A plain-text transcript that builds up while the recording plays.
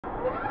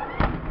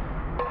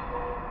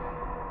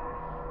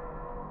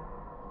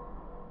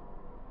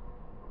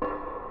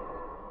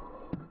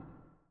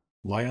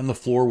Lie on the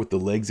floor with the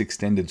legs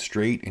extended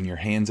straight and your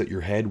hands at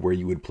your head where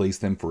you would place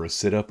them for a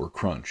sit-up or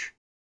crunch.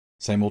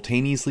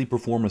 Simultaneously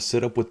perform a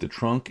sit-up with the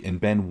trunk and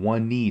bend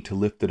one knee to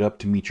lift it up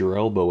to meet your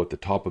elbow at the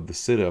top of the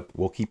sit-up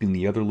while keeping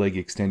the other leg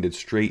extended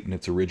straight in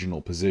its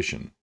original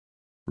position.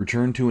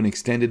 Return to an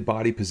extended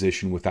body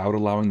position without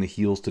allowing the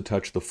heels to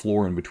touch the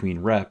floor in between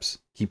reps,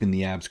 keeping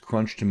the abs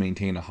crunched to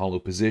maintain a hollow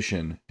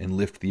position, and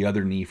lift the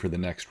other knee for the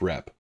next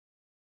rep.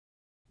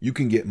 You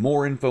can get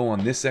more info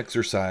on this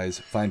exercise,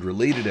 find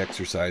related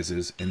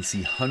exercises, and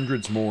see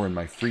hundreds more in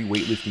my free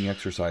weightlifting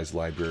exercise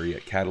library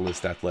at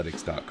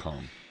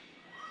catalystathletics.com.